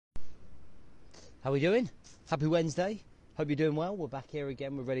How are we doing? Happy Wednesday. Hope you're doing well. We're back here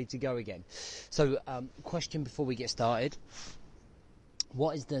again. We're ready to go again. So, question before we get started.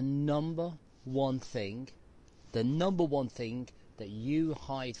 What is the number one thing that you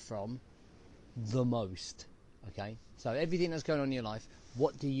hide from the most? Okay? So, everything that's going on in your life,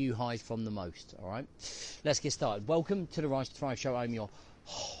 what do you hide from the most? All right? Let's get started. Welcome to the Rise to Thrive Show. I'm your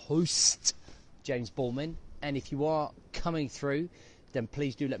host, James Ballman. And if you are coming through, then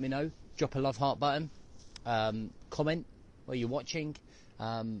please do let me know. Drop a love heart button, comment where you're watching,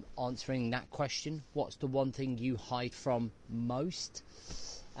 answering that question. What's the one thing you hide from most?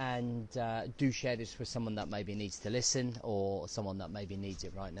 And do share this with someone that maybe needs to listen or someone that maybe needs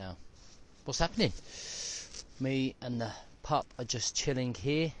it right now. What's happening? Me and the pup are just chilling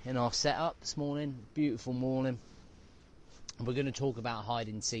here in our setup this morning. Beautiful morning. And we're going to talk about hide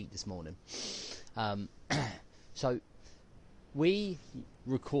and seek this morning. So we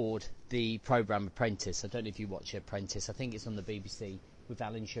record the programme Apprentice. I don't know if you watch Apprentice. I think it's on the BBC with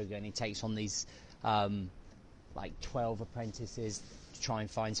Alan Sugar, and he takes on these like 12 apprentices to try and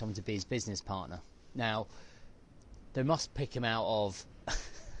find someone to be his business partner. Now, they must pick him out of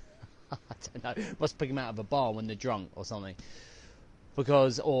I don't know, must pick him out of a bar when they're drunk or something.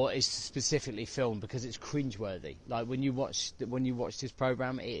 Or it's specifically filmed because it's cringeworthy. Like when you watch this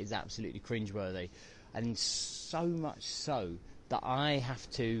programme, it is absolutely cringeworthy. And so much so that I have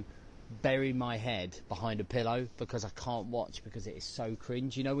to bury my head behind a pillow because I can't watch because it is so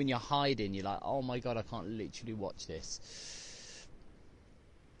cringe. You know, when you're hiding, you're like, oh my God, I can't literally watch this.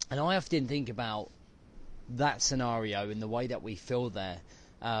 And I often think about that scenario and the way that we feel there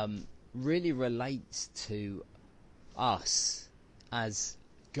really relates to us as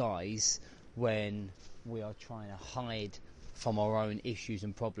guys when we are trying to hide from our own issues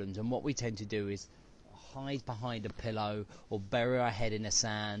and problems. And what we tend to do is hide behind a pillow or bury our head in the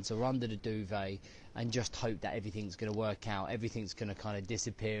sands or under the duvet and just hope that everything's going to work out, everything's going to kind of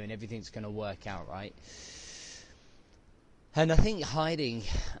disappear and everything's going to work out, right? And I think hiding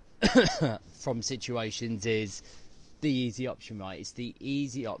from situations is the easy option, right? It's the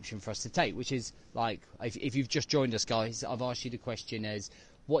easy option for us to take, which is like, if you've just joined us, guys, I've asked you the question as,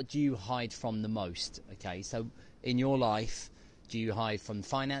 what do you hide from the most? Okay, so in your life, do you hide from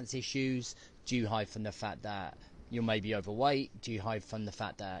finance issues? Do you hide from the fact that you're maybe overweight? Do you hide from the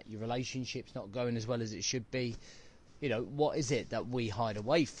fact that your relationship's not going as well as it should be? You know, what is it that we hide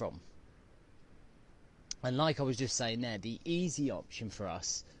away from? And like I was just saying there, the easy option for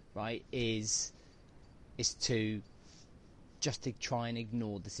us, right, is to just to try and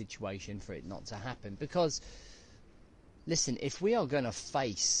ignore the situation for it not to happen. Because, listen, if we are going to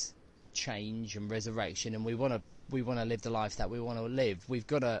face change and resurrection and we want to live the life that we want to live, we've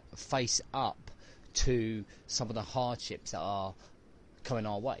got to face up to some of the hardships that are coming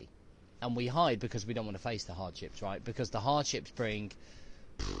our way. And we hide because we don't want to face the hardships, right? Because the hardships bring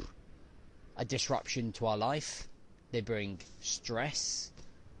a disruption to our life. They bring stress.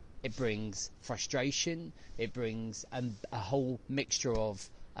 It brings frustration. It brings a whole mixture of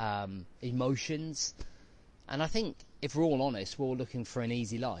emotions. And I think, if we're all honest, we're all looking for an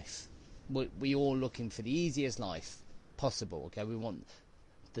easy life. We're all looking for the easiest life possible. Okay, we want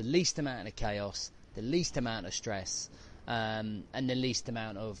the least amount of chaos, the least amount of stress, and the least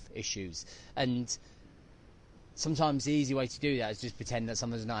amount of issues. And sometimes the easy way to do that is just pretend that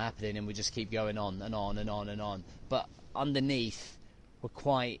something's not happening, and we just keep going on and on and on and on. But underneath, we're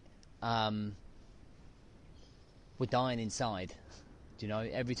quite we're dying inside. You know,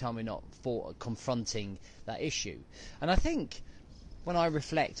 every time we're not confronting that issue. And I think when I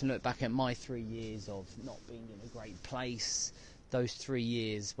reflect and look back at my 3 years of not being in a great place, those 3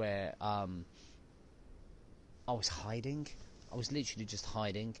 years where I was hiding, I was literally just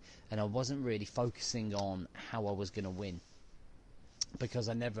hiding, and I wasn't really focusing on how I was going to win. Because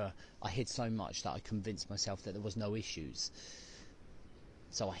I hid so much that I convinced myself that there was no issues.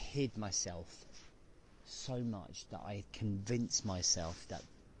 So I hid myself so much that I convinced myself that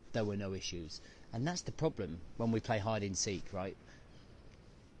there were no issues. And that's the problem when we play hide and seek, right?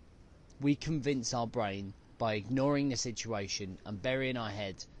 We convince our brain by ignoring the situation and burying our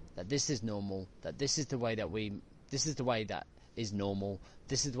head that this is normal, that this is the way that is normal,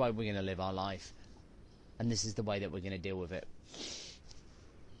 this is the way we're going to live our life, and this is the way that we're going to deal with it.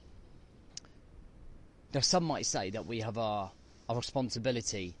 Now, some might say that we have our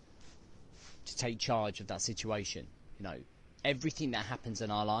responsibility to take charge of that situation. You know, everything that happens in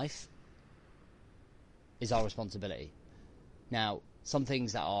our life is our responsibility. Now, some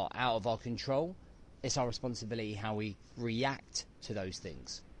things that are out of our control, it's our responsibility how we react to those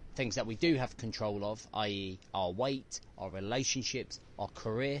things. Things that we do have control of, i.e. our weight, our relationships, our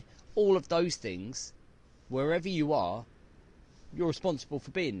career, all of those things, wherever you are, you're responsible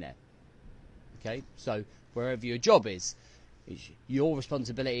for being there. Okay, so wherever your job is, it's your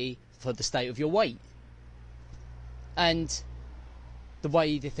responsibility for the state of your weight and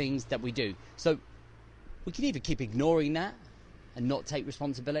the things that we do. So we can either keep ignoring that and not take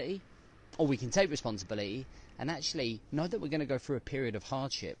responsibility, or we can take responsibility and actually know that we're going to go through a period of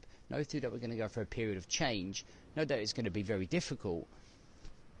hardship, know that we're going to go through a period of change, know that it's going to be very difficult,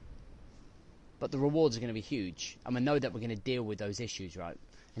 but the rewards are going to be huge, and we know that we're going to deal with those issues, right?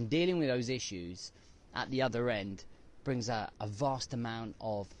 And dealing with those issues at the other end brings a vast amount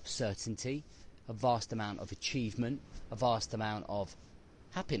of certainty, a vast amount of achievement, a vast amount of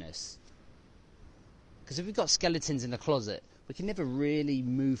happiness. Because if we've got skeletons in the closet, we can never really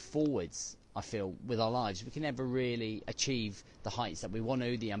move forwards, I feel, with our lives. We can never really achieve the heights that we want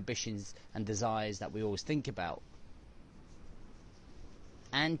to, the ambitions and desires that we always think about.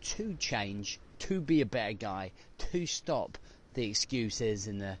 And to change, to be a better guy, to stop the excuses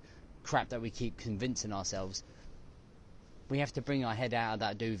and the crap that we keep convincing ourselves, we have to bring our head out of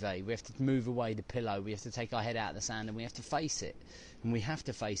that duvet. We have to move away the pillow. We have to take our head out of the sand, and we have to face it. And we have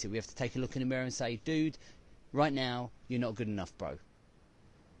to face it. We have to take a look in the mirror and say, dude, right now, you're not good enough, bro.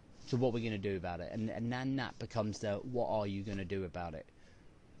 So what are we going to do about it? And then that becomes the, what are you going to do about it?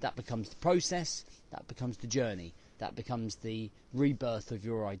 That becomes the process. That becomes the journey. That becomes the rebirth of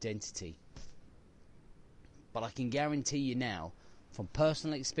your identity. But I can guarantee you now, from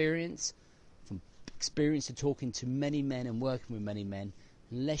personal experience, from experience of talking to many men and working with many men,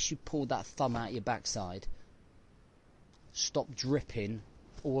 unless you pull that thumb out your backside, stop dripping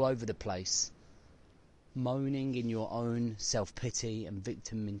all over the place, moaning in your own self-pity and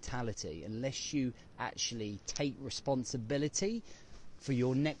victim mentality, unless you actually take responsibility for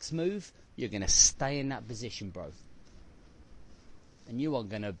your next move, you're going to stay in that position, bro. And you are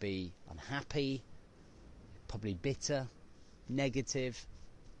going to be unhappy, probably bitter, negative,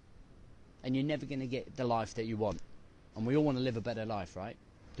 and you're never going to get the life that you want. And we all want to live a better life, right?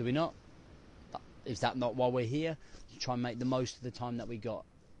 Do we not? Is that not why we're here? To try and make the most of the time that we got.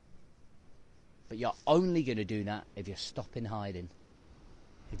 But you're only going to do that if you stop in hiding.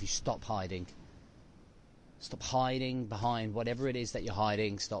 If you stop hiding. Stop hiding behind whatever it is that you're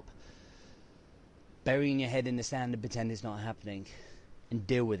hiding. Stop burying your head in the sand and pretend it's not happening. And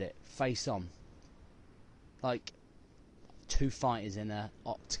deal with it. Face on. Like two fighters in an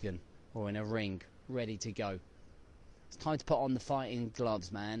octagon or in a ring, ready to go. It's time to put on the fighting gloves,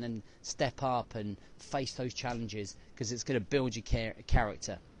 man, and step up and face those challenges, because it's going to build your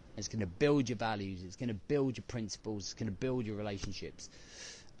character. It's going to build your values. It's going to build your principles. It's going to build your relationships,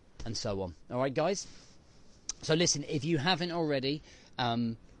 and so on. All right, guys? So listen, if you haven't already,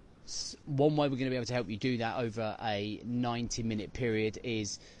 one way we're going to be able to help you do that over a 90-minute period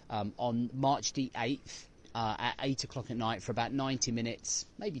is on March the 8th, at 8 o'clock at night for about 90 minutes,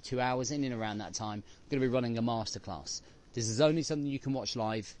 maybe 2 hours, in and around that time. I'm going to be running a masterclass. This is only something you can watch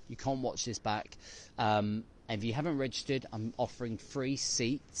live. You can't watch this back. And if you haven't registered, I'm offering free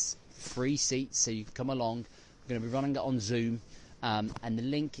seats, so you can come along. I'm going to be running it on Zoom, and the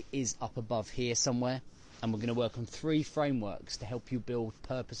link is up above here somewhere. And we're going to work on 3 frameworks to help you build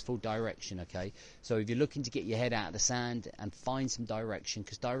purposeful direction, okay? So if you're looking to get your head out of the sand and find some direction,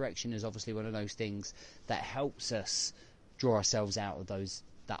 because direction is obviously one of those things that helps us draw ourselves out of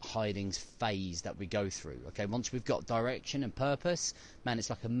that hiding phase that we go through, okay? Once we've got direction and purpose, man, it's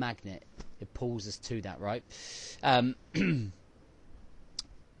like a magnet. It pulls us to that, right?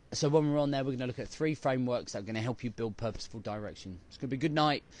 So when we're on there, we're going to look at 3 frameworks that are going to help you build purposeful direction. It's going to be a good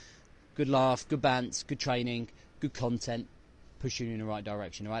night. Good laugh, good bants, good training, good content, push you in the right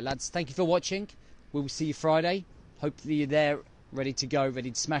direction. All right, lads, thank you for watching. We will see you Friday. Hopefully you're there, ready to go,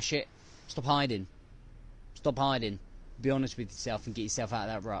 ready to smash it. Stop hiding. Stop hiding. Be honest with yourself and get yourself out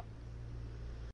of that rut.